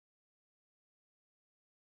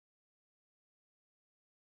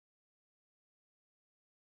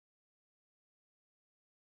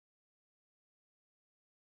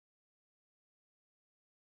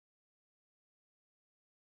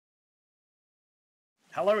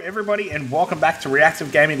Hello, everybody, and welcome back to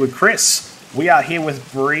Reactive Gaming with Chris. We are here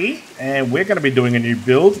with Bree, and we're going to be doing a new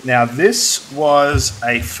build. Now, this was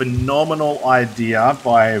a phenomenal idea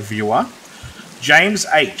by a viewer. James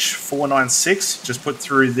H496 just put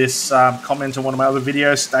through this comment on one of my other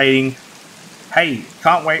videos stating, "Hey,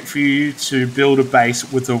 can't wait for you to build a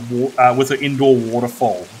base with an indoor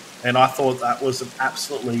waterfall." And I thought that was an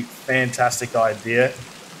absolutely fantastic idea,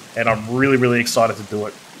 and I'm really excited to do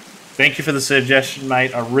it. Thank you for the suggestion,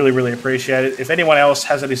 mate. I really appreciate it. If anyone else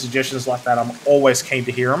has any suggestions like that, I'm always keen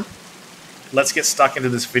to hear them. Let's get stuck into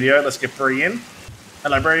this video. Let's get Bree in.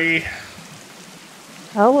 Hello, Bree.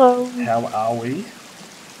 Hello. How are we?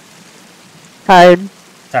 Tired.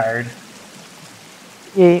 Tired.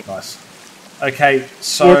 Yeah. Nice. Okay,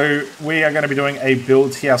 so we are going to be doing a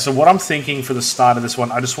build here. So what I'm thinking for the start of this one,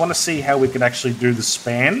 I just want to see how we can actually do the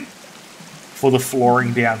span for the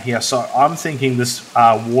flooring down here. So I'm thinking this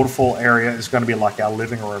waterfall area is going to be like our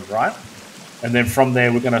living room, right? And then from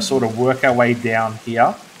there, we're going to sort of work our way down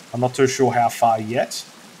here. I'm not too sure how far yet.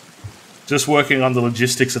 Just working on the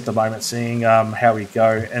logistics at the moment, seeing how we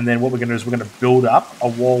go. And then what we're going to do is we're going to build up a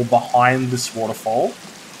wall behind this waterfall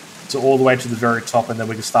to all the way to the very top, and then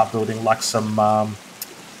we can start building like some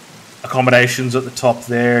accommodations at the top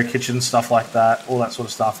there, kitchen, stuff like that, all that sort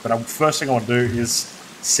of stuff. But first thing I want to do is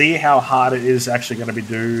see how hard it is actually going to be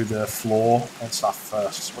do the floor and stuff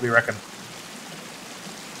first. What do you reckon?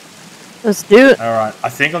 Let's do it. All right. I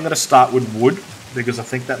think I'm going to start with wood because I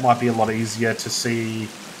think that might be a lot easier to see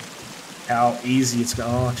how easy it's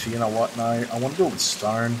going. Oh, actually, you know what? No, I want to do it with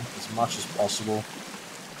stone as much as possible.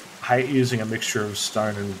 I hate using a mixture of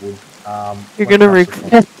stone and wood. You're going to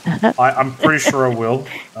regret that. I'm pretty sure I will.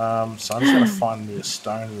 So I'm just going to find me a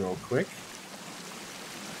stone real quick.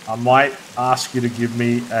 I might ask you to give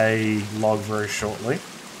me a log very shortly.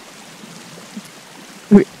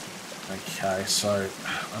 Okay, so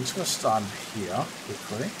I'm just going to start here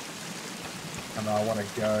quickly. And I want to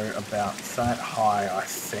go about that high, I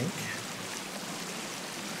think.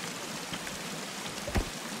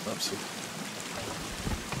 Oopsie.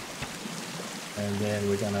 And then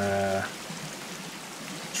we're going to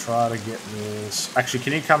try to get this... Actually,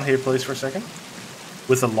 can you come here, please, for a second?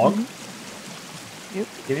 With a log? Yep.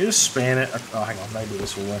 Can you just span it? Oh, hang on. Maybe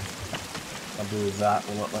this will work. I'll do that.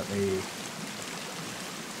 Will it let me...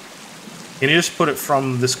 Can you just put it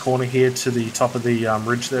from this corner here to the top of the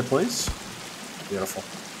ridge there, please? Beautiful.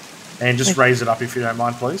 And just raise it up if you don't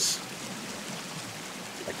mind, please.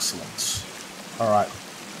 Excellent. All right.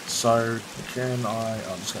 So, can I...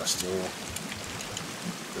 I'm just going to steal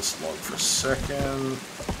this log for a second.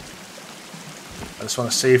 I just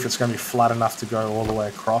want to see if it's going to be flat enough to go all the way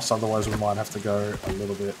across. Otherwise, we might have to go a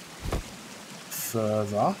little bit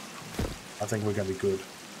further. I think we're going to be good.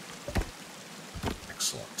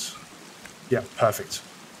 Excellent. Yeah, perfect.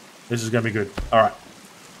 This is going to be good. All right.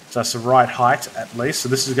 So that's the right height at least. So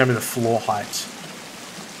this is going to be the floor height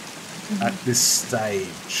at this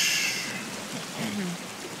stage.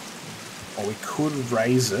 Or we could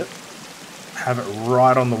raise it, have it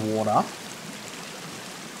right on the water.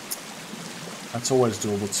 That's always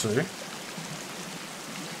doable too.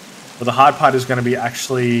 But the hard part is going to be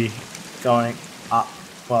actually going up.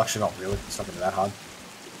 Well, actually not really. It's not going to be that hard.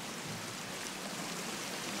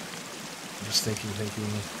 I'm just thinking.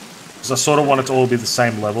 Because I sort of want it to all be the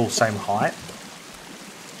same level, same height.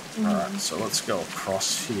 Alright, so let's go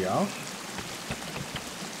across here.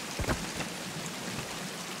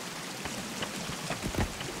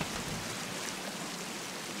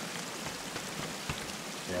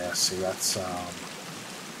 Yeah, see, that's,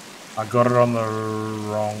 I got it on the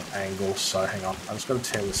wrong angle, so hang on. I just got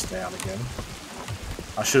to tear this down again.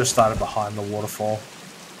 I should have started behind the waterfall.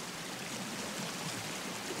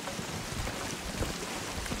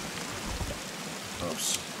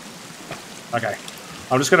 Oops. Okay.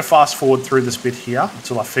 I'm just going to fast forward through this bit here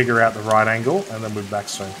until I figure out the right angle, and then we'll be back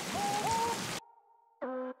soon.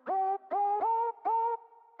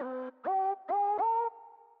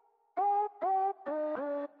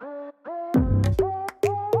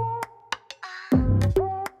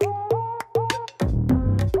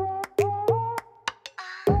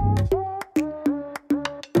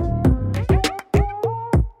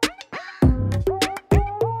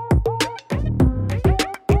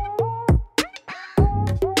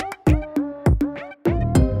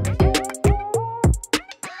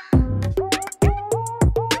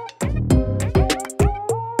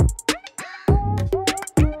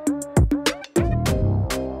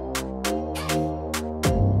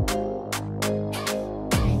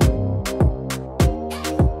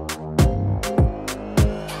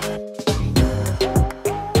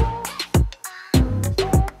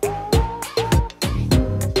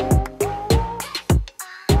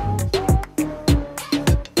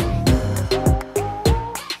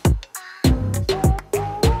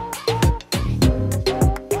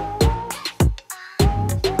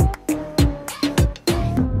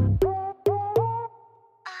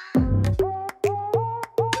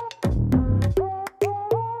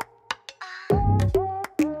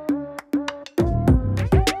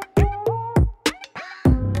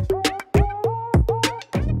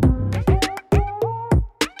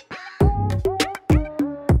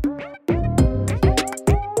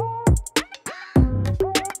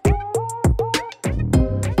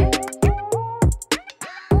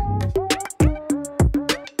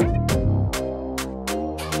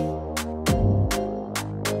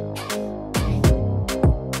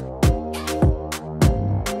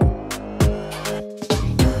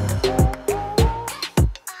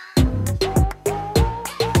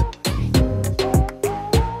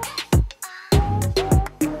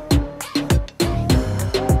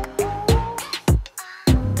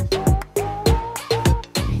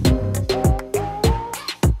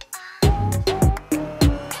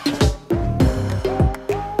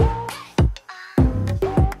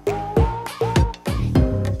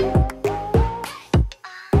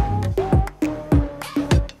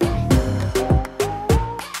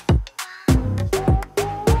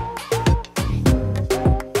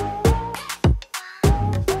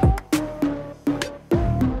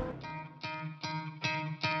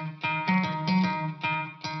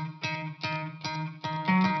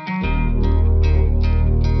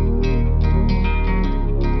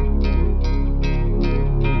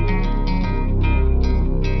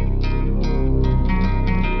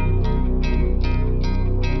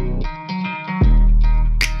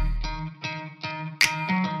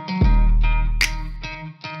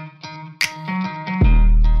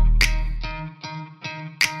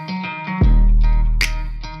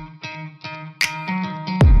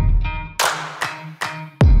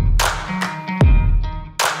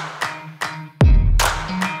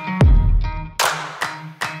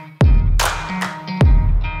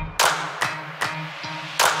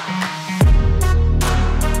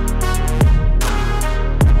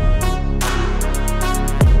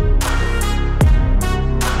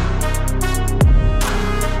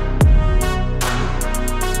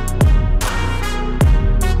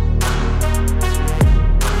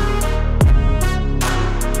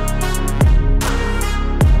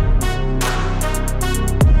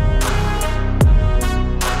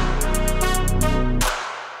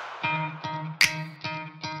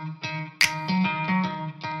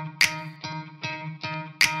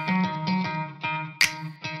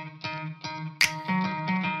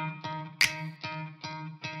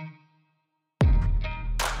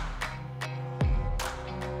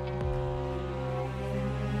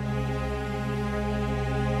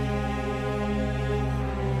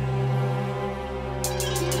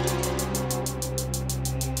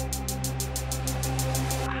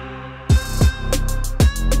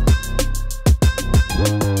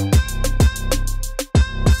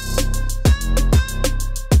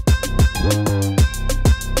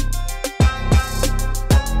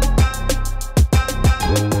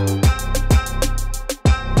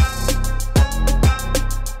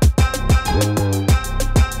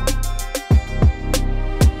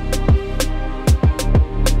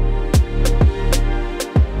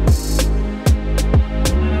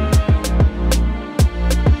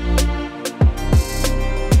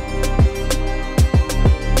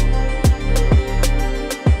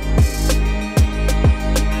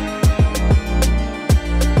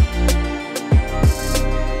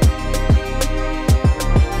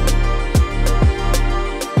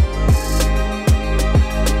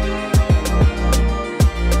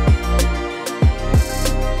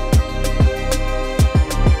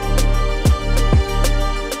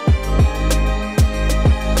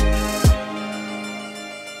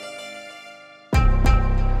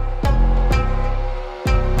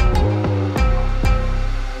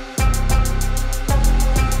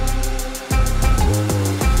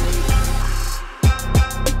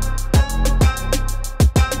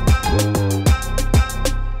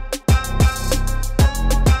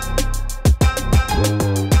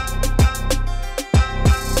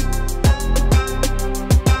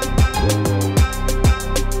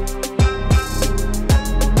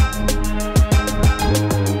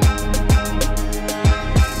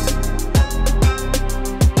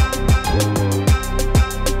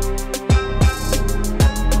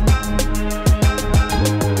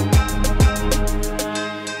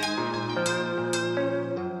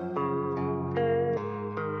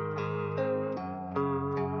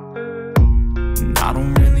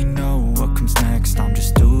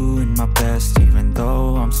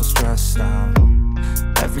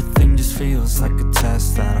 feels like a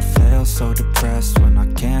test that I fail, so depressed when I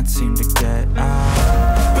can't seem to get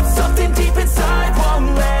out. But something deep inside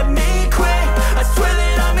won't let me quit. I swear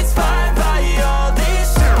that I'm inspired by all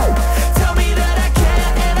this shit. Tell me that I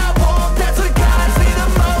can and I won't. That's what guides me the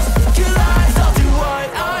most. Your lies, I'll do what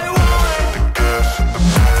I want. The gas in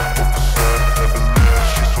the back of the set, never leave.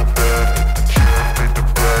 She's so bad, hit the gym, made the bread. Hit the gas in the back of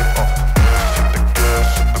the set, never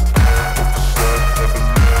leave.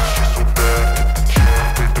 She's so bad, hit the gym, made the bread. Hit the gas in the back of the set, never leave. She's so bad, hit the gym,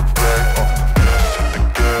 made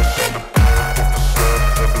the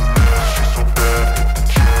bread.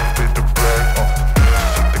 Hit the gas in the back of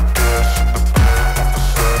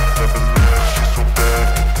the set, never leave. She's so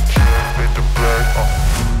bad, hit the gym, made the bread.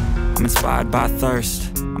 I'm inspired by thirst,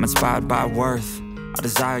 I'm inspired by worth. I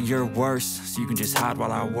desire your worst, so you can just hide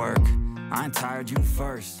while I work. I ain't tired, you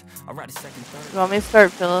first. I'll write a second, third. You want me to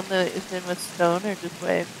start filling this in with stone or just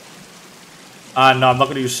wave? No, I'm not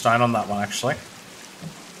going to use stone on that one, actually.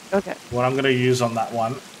 Okay. What I'm going to use on that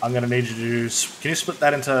one, I'm going to need you to do... Can you split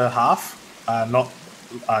that into half? Not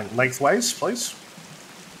lengthways, please?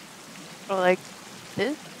 Or like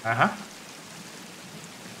this? Uh-huh.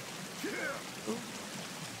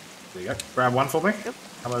 There you go. Grab one for me. Yep.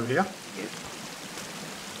 Come over here. Yep.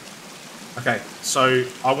 Okay, so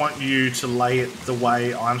I want you to lay it the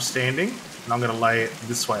way I'm standing, and I'm going to lay it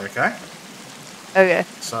this way, okay? Okay.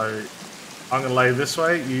 So I'm going to lay this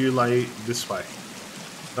way, you lay this way.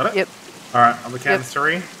 Got it? Yep. Alright, on the count of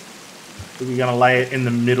three, we're going to lay it in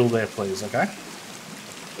the middle there, please, okay?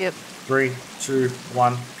 Yep. 3, 2,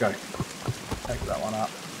 1, go. Take that one up.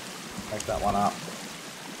 Take that one up.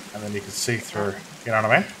 And then you can see through. You know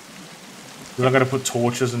what I mean? Because I'm going to put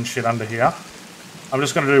torches and shit under here. I'm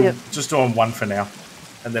just going to do just doing one for now.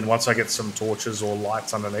 And then once I get some torches or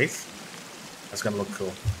lights underneath, that's going to look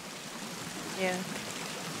cool. Yeah.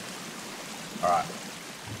 Alright.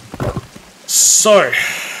 So,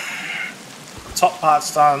 top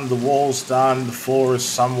part's done, the wall's done, the floor is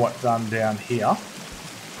somewhat done down here.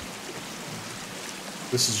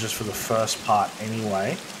 This is just for the first part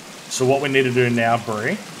anyway. So what we need to do now,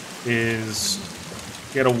 Bree, is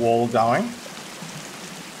get a wall going.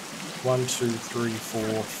 1, 2, 3,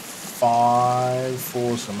 4, 5.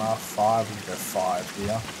 4's enough. 5, we can go 5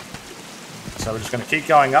 here. So we're just going to keep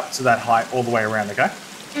going up to that height all the way around, okay?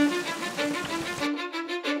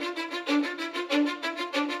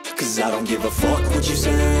 Cause I don't give a fuck what you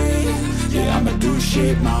say. Yeah, I'ma do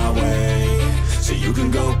shit my way. So you can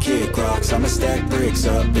go kick rocks, I'ma stack bricks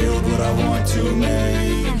up, build what I want to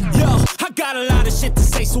make. Yo, I got a lot of shit to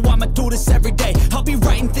say, so I'ma do this every day. I'll be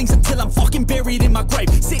writing things until I'm fucking buried in my grave.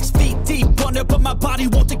 6 feet deep under, but my body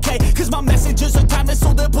won't decay. Cause my messages are timeless,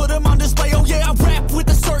 so they'll put them on display. Oh yeah, I rap with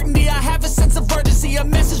a certainty, I have a sense of urgency. A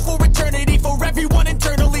message for eternity, for everyone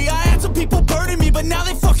internally. I had some people burning me, but now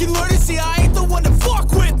they fucking learn to see I ain't the one to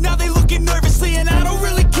fuck with. Now they looking nervously, and I don't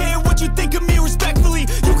really care what you think of me respectfully.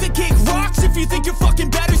 You can kick rocks if you think you're fucking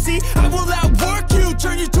better, see. I will outwork you,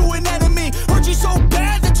 turn you to an enemy. Hurt you so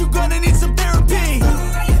bad that you're gonna need some therapy.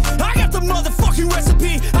 I got the motherfucking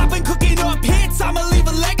recipe. I've been cooking up hits, I'ma leave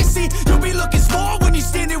a legacy. You'll be looking small when you're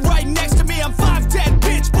standing right next to me. I'm 5'10",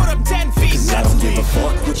 bitch, but I'm 10 feet. Cause I don't give a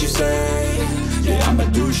fuck what you say. Yeah, I'ma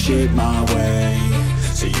do shit my way.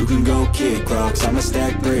 So you can go kick rocks, I'ma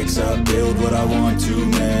stack bricks up, build what I want to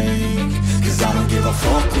make. Cause I don't give a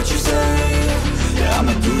fuck what you say. Yeah,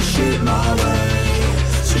 I'ma do shit my way.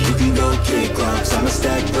 So you can go kick rocks, I'ma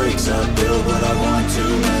stack bricks up, build what I want to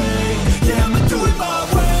make. Yeah, I'ma do it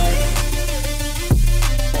my way.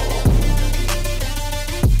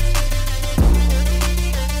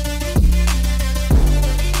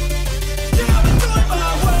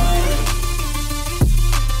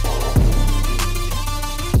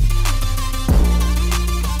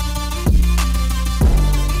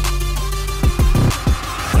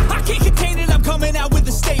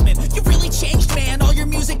 Changed, man, all your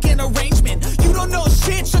music and arrangement. You don't know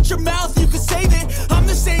shit, shut your mouth, you can save it. I'm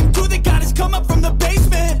the same dude that got his come up from the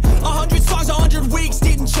basement. 100 songs, 100 weeks,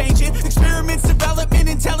 didn't change it. Experiments, development,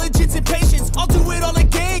 intelligence, and patience. I'll do it all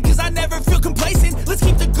again, cause I never feel complacent. Let's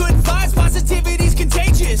keep the good vibes, positivity's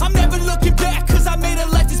contagious. I'm never looking back, cause I made a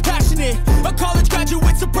life that's passionate. A college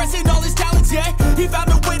graduate suppressing all his talents, yeah. He found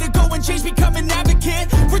a way to go and change, become an advocate.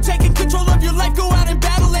 For taking control of your life, go out and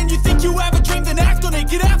battle. And you think you have a dream, then act on it.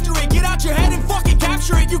 Get after it, get out your head and fucking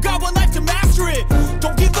capture it. You got one life to master it.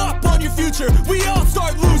 Don't give up on your future. We all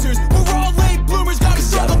start losers. We're all late bloomers. Gotta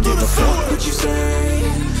struggle through the sewer. What you say?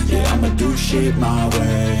 Yeah, I'ma do shit my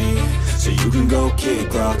way. So you can go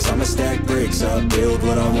kick rocks, I'ma stack bricks up, build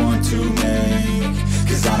what I want to make.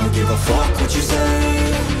 Cause I don't give a fuck what you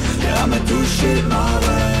say. Yeah, I'ma do shit my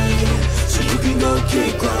way. So you can go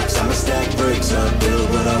kick rocks, I'ma stack bricks up, build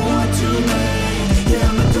what I want to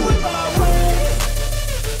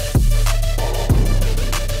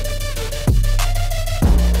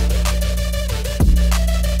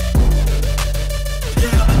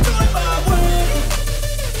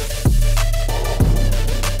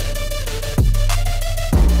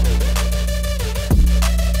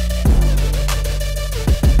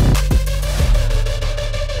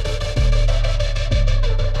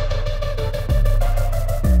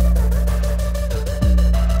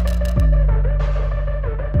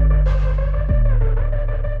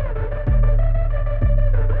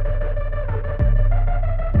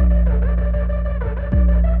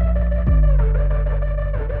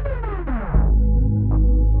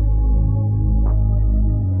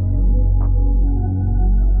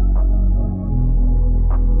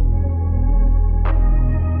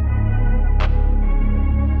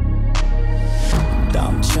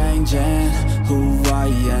changing who I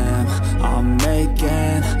am. I'm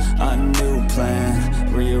making a new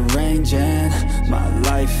plan, rearranging my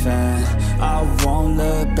life, and I won't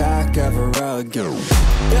look back ever again.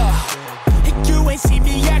 You ain't see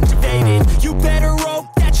me activated. You better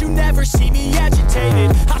hope that you never see me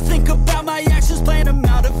agitated. I think about my actions, plan them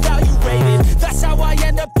out, evaluated. That's how I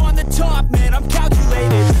end up on the top, man, I'm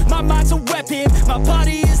calculated. My mind's a weapon, my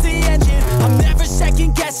body is the engine. I'm never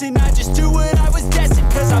second guessing, I just do what I was destined.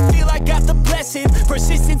 Cause I feel I got the blessing,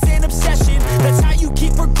 persistence and obsession. That's how you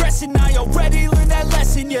keep progressing, I already learned that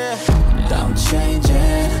lesson, yeah. I'm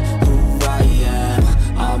changing who I am.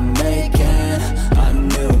 I'm making a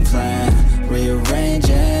new plan,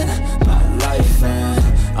 rearranging my life, and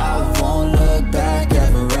I won't look back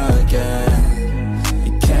ever again.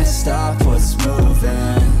 You can't stop what's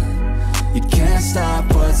moving. You can't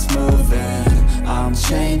stop what's moving. I'm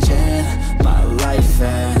changing my life,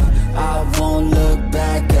 and I won't look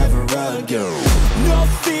back ever again. No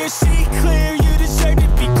fear, see clear, you deserve to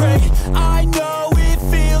be great. I know it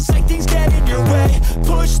feels like things get in your way.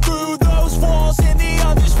 Push through those walls and the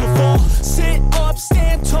others will fall. Sit up,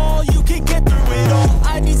 stand tall, you can get through it all.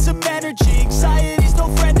 I need some energy, anxiety's no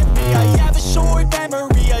friend to me. I have a short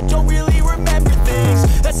memory, I don't really remember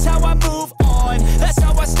things. That's how I move on, that's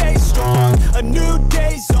how I stay strong. A new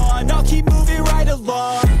day's on, I'll keep moving right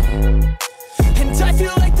along. And I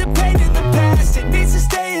feel like the pain in the past, it needs to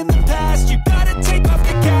stay in the past. You gotta take off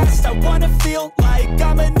the cast. I wanna feel like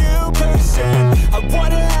I'm a new person. I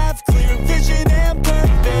wanna have clear vision and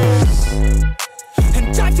purpose.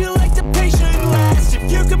 And I feel like the pain shouldn't last.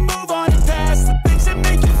 If you can move on and past the things that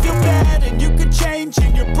make you feel bad, and you can change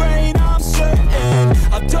in your brain, I'm certain.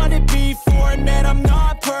 I've done it before, and man, I'm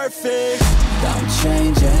not perfect. I'm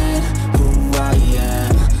changing who I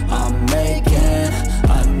am. I'm making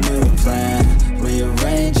a new plan,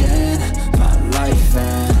 rearranging my life,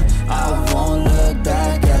 and I won't look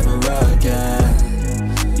back ever again.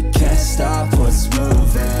 You can't stop what's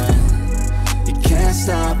moving. You can't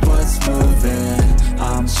stop what's moving.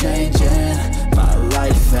 I'm changing my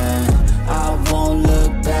life, and I won't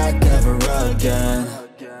look back ever again.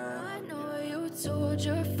 I know you told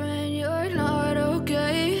your friend you're not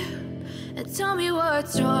okay, and tell me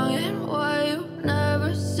what's wrong and why you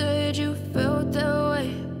never said you felt that way.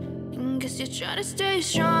 And guess you're trying to stay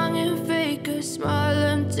strong and fake a smile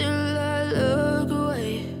until I look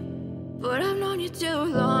away. But I've known you too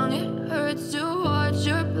long, it hurts to watch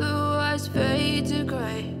your blue eyes fade to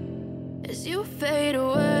gray as you fade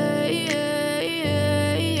away,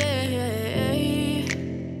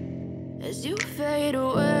 as you fade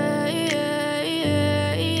away.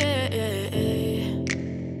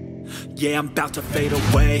 Yeah, I'm about to fade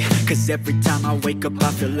away, cause every time I wake up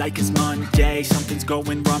I feel like it's Monday. Something's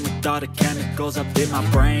going wrong with all the chemicals up in my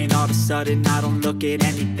brain. All of a sudden I don't look at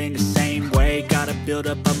anything the same way. Gotta build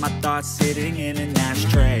up of my thoughts sitting in an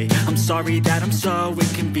ashtray. I'm sorry that I'm so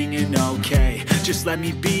inconvenient, okay. Just let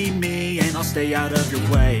me be me and I'll stay out of your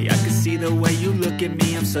way. I can see the way you look at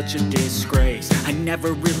me, I'm such a disgrace. I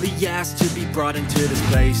never really asked to be brought into this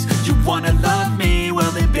place. You wanna love me?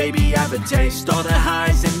 Well then baby I have a taste. All the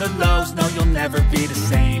highs and the lows, no you'll never be the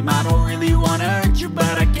same. I don't really wanna hurt you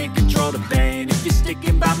but I can't control the pain. If you're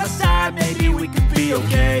sticking by my side maybe we could be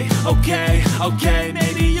okay. Okay,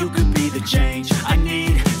 maybe you could be the change I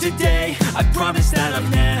need today. I promise that I've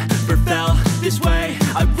never felt this way.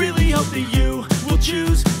 I really hope that you will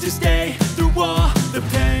choose to stay through all the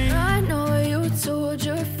pain. I know you told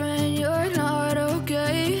your friend you're not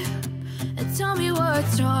okay, and tell me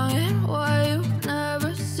what's wrong and why you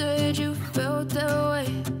never said you felt that way.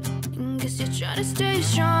 And guess you're trying to stay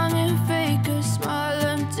strong and fake a smile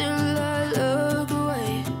until I look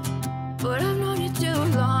away. But I've known you too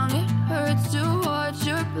long, it hurts to watch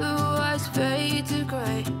your blue eyes fade to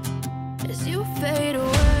gray as you fade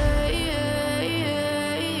away,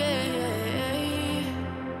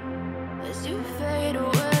 as you fade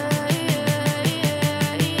away.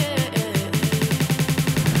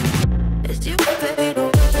 As you fade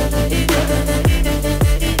away.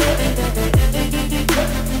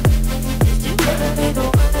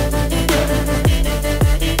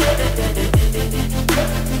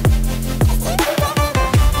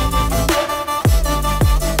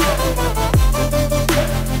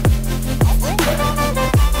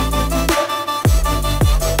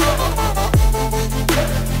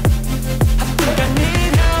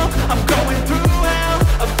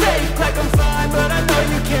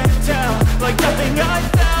 Like nothing else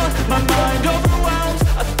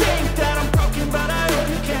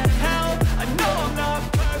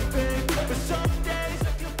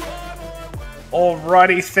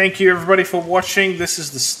Alrighty, thank you everybody for watching. This is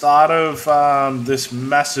the start of this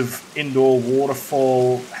massive indoor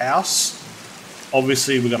waterfall house.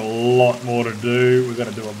 Obviously, we've got a lot more to do. We've got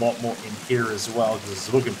to do a lot more in here as well because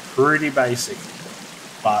it's looking pretty basic,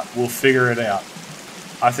 but we'll figure it out.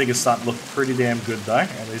 I think it's starting to look pretty damn good though.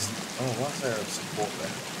 And there's, oh, why is there a support there?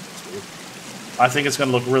 That's weird. I think it's going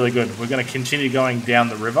to look really good. We're going to continue going down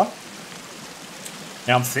the river.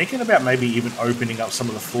 Now I'm thinking about maybe even opening up some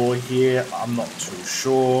of the floor here. I'm not too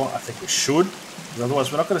sure. I think we should, because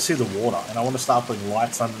otherwise we're not going to see the water. And I want to start putting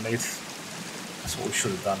lights underneath. That's what we should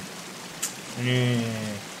have done.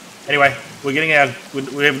 Anyway, we're getting our.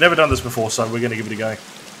 We've never done this before, so we're going to give it a go.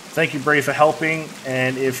 Thank you, Bree, for helping.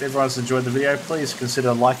 And if everyone's enjoyed the video, please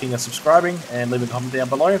consider liking and subscribing and leaving a comment down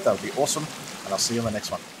below. That would be awesome. And I'll see you on the next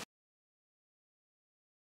one.